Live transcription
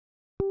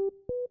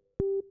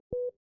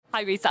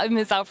Hi, Rhys. I'm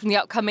Ezelle from the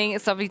upcoming.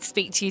 It's lovely to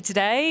speak to you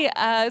today.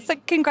 So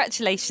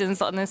congratulations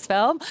on this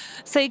film.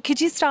 So could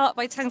you start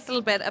by telling us a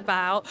little bit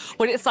about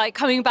what it's like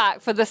coming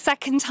back for the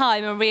second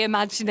time and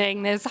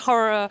reimagining this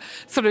horror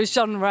sort of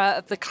genre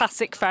of the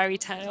classic fairy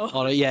tale?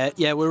 Oh yeah,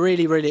 we're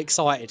really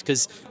excited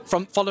because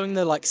from following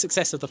the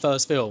success of the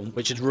first film,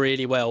 which did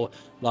really well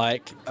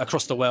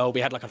across the world,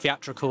 we had a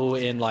theatrical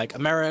in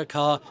America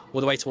all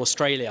the way to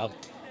Australia.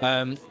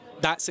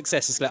 That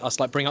success has let us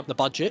bring up the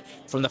budget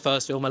from the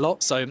first film a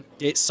lot, so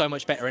it's so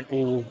much better in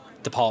all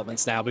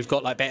departments now. We've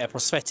got better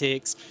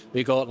prosthetics,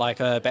 we've got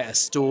a better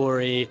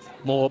story,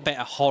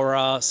 better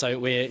horror. So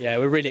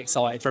we're really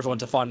excited for everyone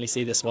to finally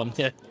see this one.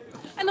 Yeah.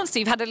 And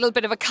obviously you've had a little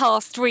bit of a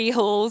cast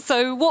rehaul.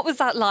 So what was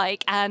that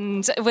like?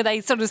 And were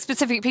they sort of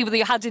specific people that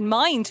you had in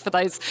mind for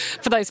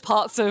those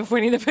parts of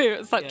Winnie-the-Pooh,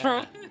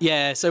 etc.?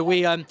 Yeah, so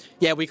we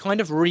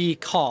kind of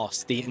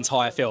recast the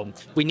entire film.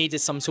 We needed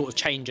some sort of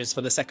changes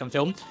for the second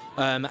film,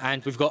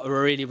 and we've got a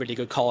really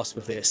good cast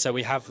with this. So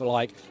we have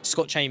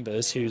Scott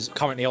Chambers, who's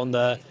currently on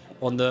the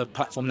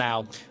platform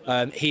now.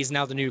 He's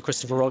now the new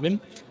Christopher Robin,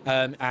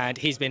 and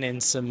he's been in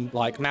some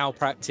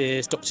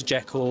Malpractice, Dr.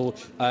 Jekyll,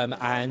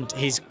 and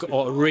he's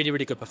got a really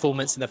good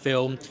performance in the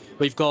film.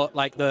 We've got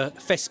the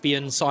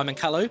thespian Simon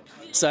Callow,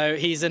 so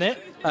he's in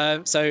it.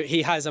 So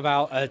he has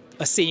about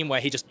a scene where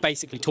he just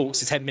basically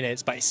talks for 10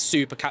 minutes, but it's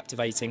super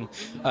captivating.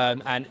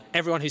 And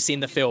everyone who's seen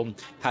the film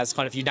has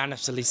kind of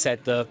unanimously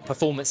said the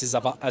performances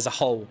as a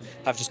whole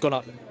have just gone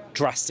up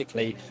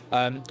drastically.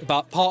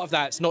 But part of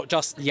that's not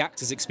just the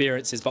actors'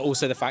 experiences, but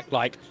also the fact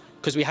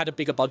because we had a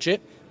bigger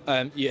budget,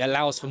 it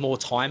allows for more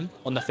time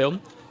on the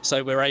film.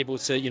 So we're able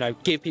to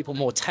give people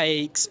more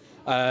takes.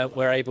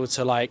 We're able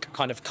to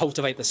kind of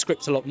cultivate the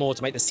script a lot more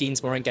to make the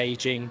scenes more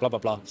engaging, blah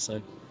blah.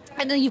 So.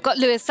 And then you've got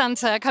Louis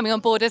Santa coming on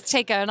board as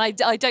Tigger, and I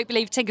don't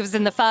believe Tigger was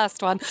in the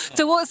first one.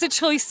 So what was the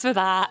choice for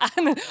that?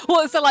 And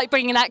what was it like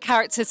bringing that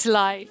character to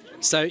life?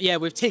 So yeah,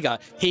 with Tigger,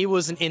 he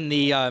wasn't in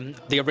the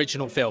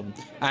original film,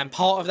 and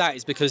part of that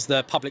is because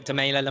the public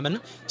domain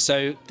element.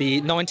 So the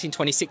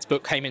 1926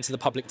 book came into the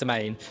public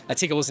domain, and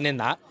Tigger wasn't in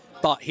that,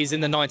 but he's in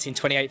the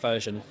 1928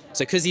 version.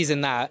 So because he's in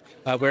that,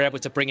 we're able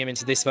to bring him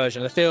into this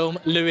version of the film.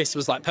 Lewis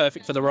was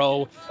perfect for the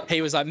role.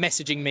 He was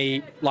messaging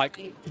me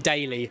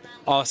daily,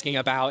 asking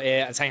about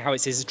it and saying how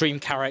it's his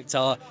dream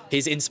character.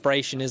 His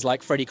inspiration is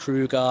Freddy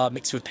Krueger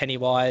mixed with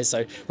Pennywise,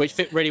 so which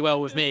fit really well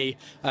with me.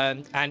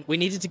 And we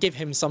needed to give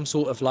him some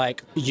sort of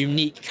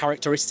unique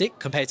characteristic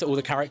compared to all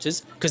the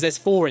characters, because there's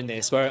 4 in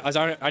this, whereas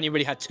I only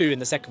really had 2 in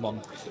the second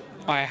one.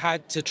 I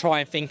had to try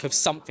and think of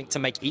something to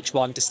make each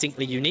one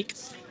distinctly unique.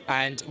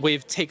 And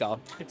with Tigger,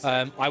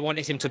 I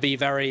wanted him to be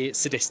very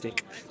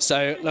sadistic.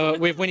 So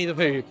with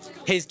Winnie-the-Pooh,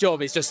 his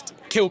job is just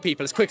kill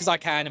people as quick as I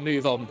can and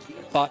move on.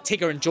 But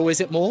Tigger enjoys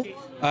it more.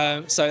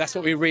 So that's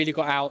what we really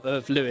got out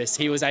of Lewis.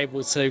 He was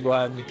able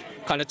to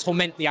kind of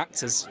torment the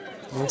actors.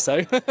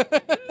 So.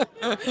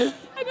 And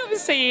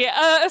obviously,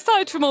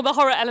 aside from all the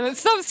horror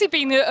elements, it's obviously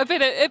been a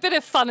bit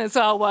of fun as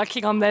well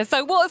working on this.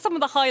 So what are some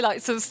of the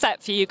highlights of the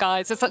set for you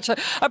guys? It's such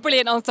a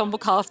brilliant ensemble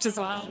cast as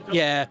well.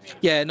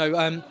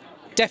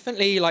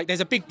 Definitely, there's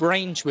a big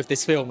range with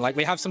this film.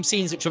 We have some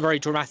scenes which are very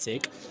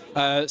dramatic.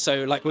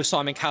 So with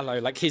Simon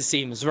Callow, his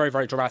scene was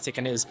very dramatic,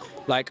 and it was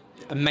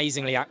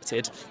amazingly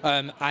acted.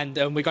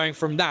 And we're going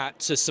from that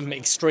to some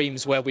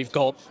extremes where we've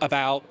got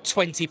about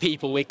 20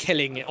 people we're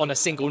killing on a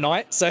single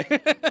night. So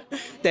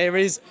there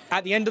is,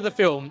 at the end of the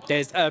film,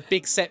 there's a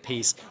big set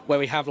piece where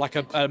we have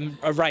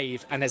a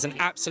rave, and there's an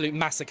absolute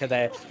massacre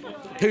there.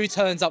 Who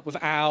turns up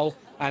with Al?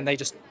 And they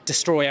just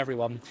destroy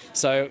everyone.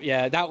 So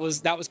yeah, that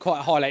was quite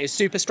a highlight. It's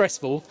super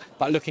stressful,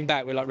 but looking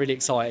back, we're really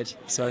excited.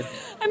 So.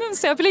 And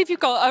obviously, I believe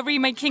you've got a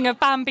remaking of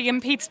Bambi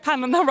and Peter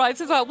Pan on the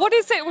rise as well. What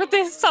is it with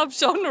this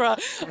subgenre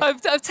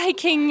of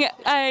taking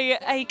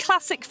a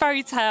classic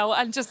fairy tale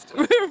and just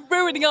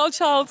ruining our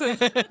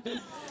childhood?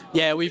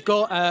 Yeah, we've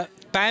got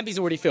Bambi's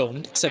already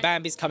filmed, so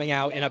Bambi's coming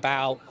out in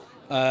about.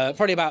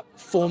 Probably about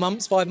 4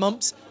 months, 5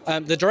 months.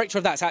 The director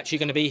of that's actually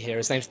going to be here.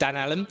 His name's Dan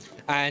Allen,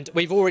 and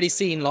we've already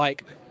seen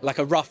like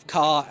a rough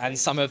cut and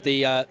some of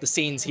the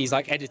scenes he's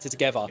edited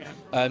together,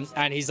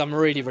 and he's done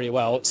really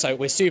well. So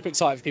we're super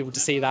excited for people to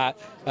see that.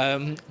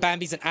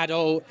 Bambi's an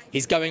adult.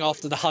 He's going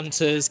after the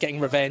hunters, getting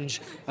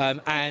revenge,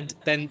 and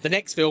then the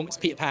next film is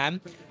Peter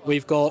Pan.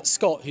 We've got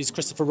Scott, who's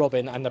Christopher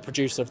Robin and the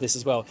producer of this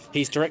as well.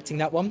 He's directing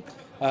that one,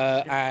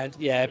 and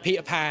yeah,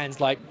 Peter Pan's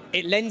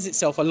it lends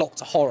itself a lot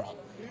to horror,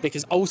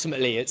 because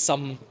ultimately it's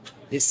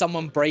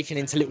someone breaking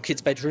into little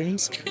kids'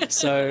 bedrooms.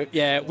 So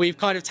yeah, we've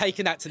kind of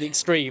taken that to the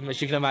extreme,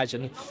 as you can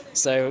imagine.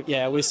 So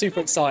yeah, we're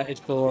super excited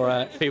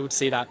for people to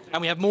see that.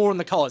 And we have more on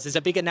the cards. There's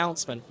a big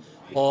announcement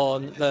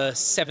on the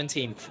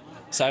 17th.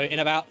 So in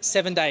about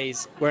 7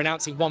 days, we're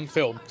announcing one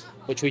film,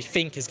 which we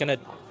think is going to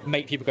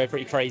make people go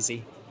pretty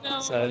crazy.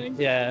 So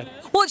yeah.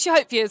 What do you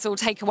hope viewers will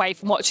take away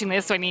from watching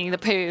this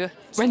Winnie-the-Pooh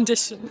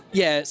rendition?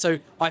 Yeah, so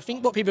I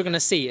think what people are going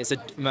to see is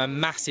a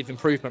massive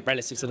improvement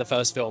relative to the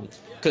first film,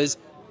 because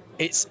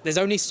there's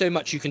only so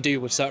much you can do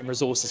with certain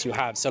resources you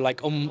have. So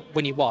on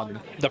Winnie 1,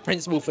 the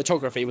principal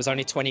photography was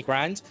only 20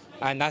 grand,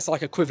 and that's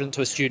equivalent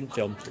to a student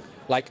film.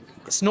 like,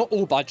 it's not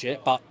all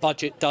budget, but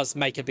budget does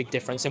make a big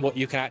difference in what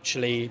you can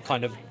actually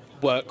kind of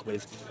work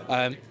with.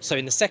 So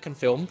in the second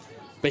film,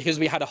 because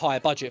we had a higher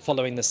budget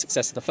following the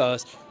success of the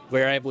first, we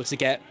were able to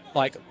get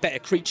like better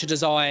creature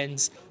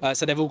designs.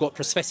 So they've all got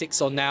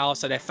prosthetics on now,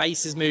 so their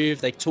faces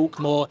move, they talk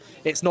more.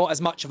 It's not as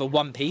much of a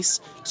one piece.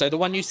 So the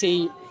one you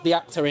see the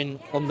actor in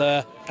on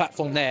the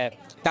platform there,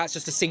 that's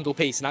just a single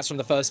piece, and that's from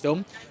the first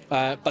film.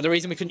 But the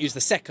reason we couldn't use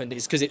the second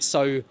is because it's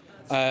so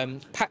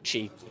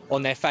patchy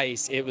on their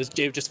face, it would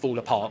just fall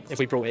apart if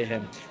we brought it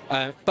in.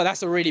 But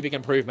that's a really big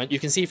improvement. You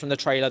can see from the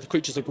trailer, the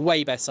creatures look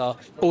way better.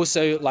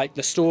 Also, like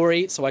the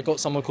story, so I got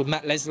someone called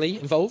Matt Leslie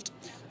involved.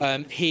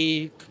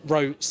 He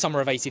wrote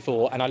Summer of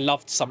 '84, and I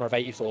loved Summer of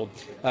 '84.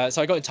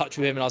 So I got in touch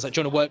with him, and I was like,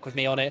 do you want to work with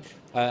me on it?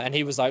 And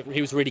he was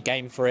really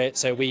game for it.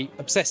 So we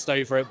obsessed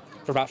over it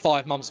for about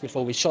 5 months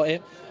before we shot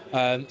it.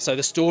 So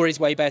the story's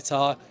way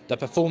better, the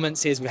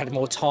performances, we had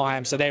more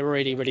time, so they were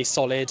really, really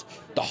solid.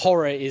 The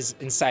horror is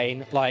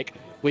insane. Like,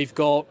 we've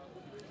got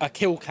a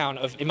kill count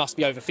of, it must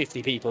be over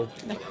 50 people.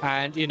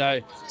 And, you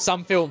know,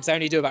 some films, they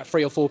only do about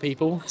 3 or 4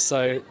 people,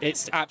 so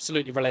it's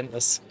absolutely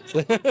relentless.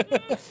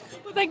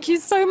 Well, thank you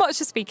so much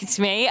for speaking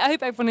to me. I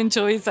hope everyone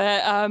enjoys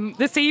it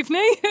this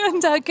evening,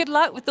 and good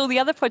luck with all the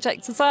other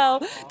projects as well.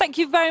 Thank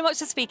you very much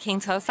for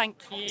speaking to us. Thank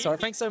you. Sorry,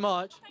 thanks so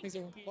much. Thanks,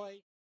 everyone. Bye.